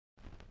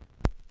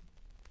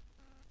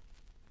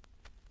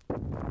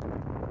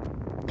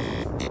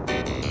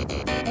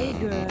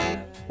girl.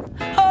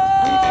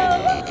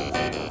 Oh,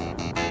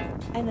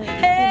 I know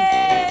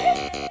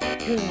hey,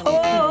 girl.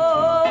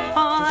 oh,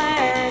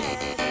 yes.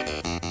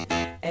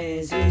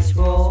 As we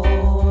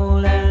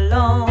stroll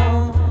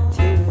along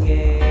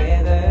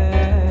together,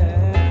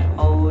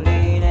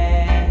 holding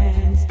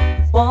hands,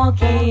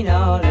 walking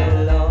all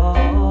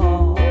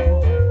alone.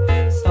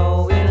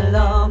 So in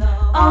love,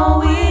 all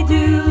we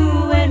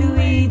do, and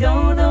we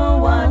don't know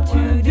what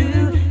to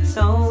do.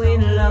 So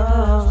in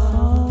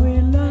love,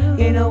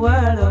 in a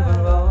world of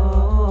our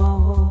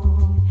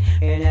own.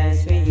 And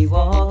as we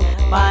walk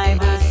by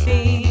the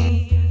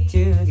sea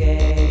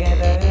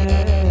together,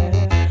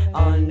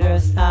 under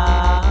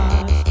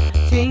stars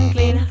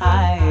twinkling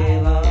high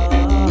above.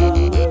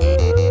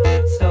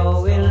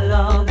 So in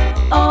love,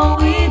 all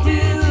we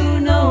do,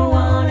 no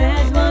one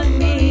else but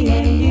me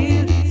and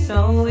you.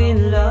 So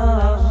in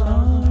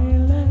love,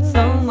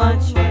 so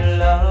much in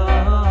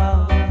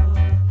love.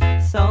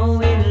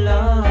 So in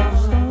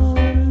love,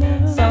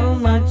 so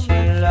much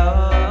in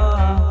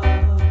love.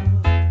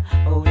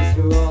 Oh, it's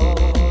roll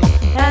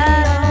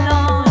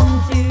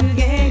along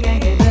together,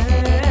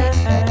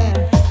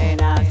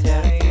 and I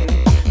tell you,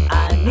 I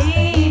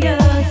need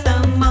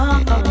some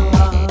more.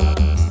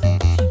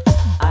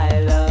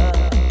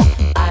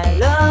 I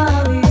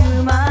love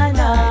you, my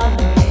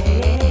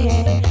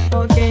darling.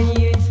 Oh, can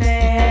you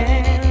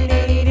tell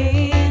it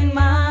in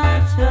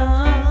my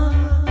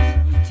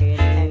touch?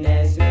 And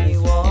as we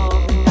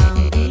walk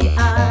down the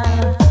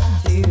aisle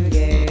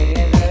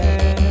together,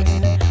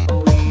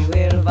 we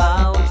will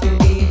vow to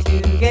be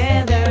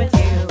together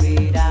till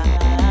we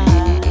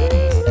die.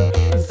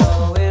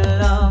 So in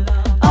love,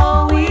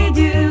 all we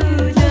do,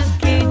 just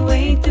can't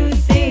wait to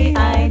say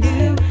I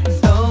do.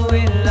 So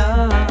in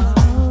love,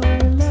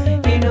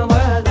 in a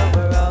world of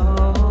our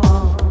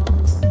own.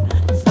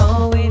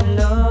 So in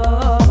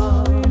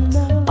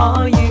love,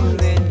 all you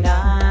and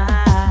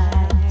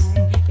I,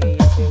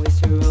 yes, we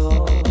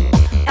stroll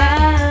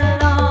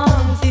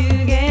along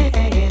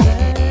together.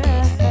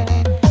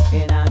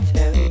 And I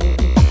tell you,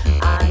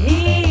 I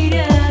need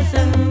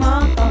some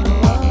more.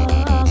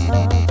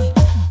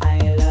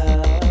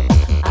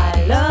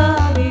 I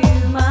love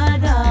you, my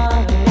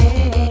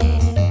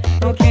darling.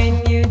 Oh, can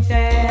you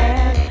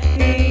tell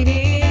it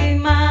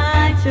in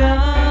my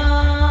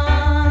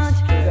touch?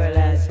 Girl,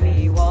 as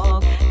we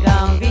walk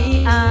down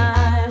the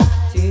aisle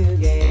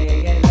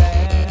together,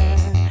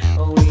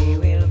 we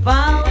will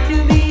vow to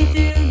be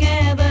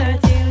together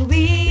till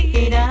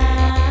we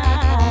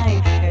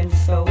die. And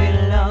so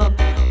in love,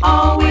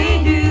 all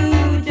we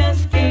do,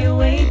 just can't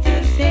wait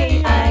to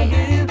say I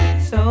do.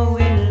 So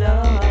in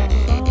love,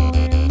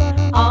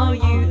 all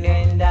you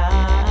and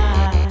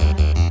I.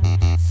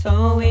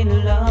 So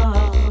in love.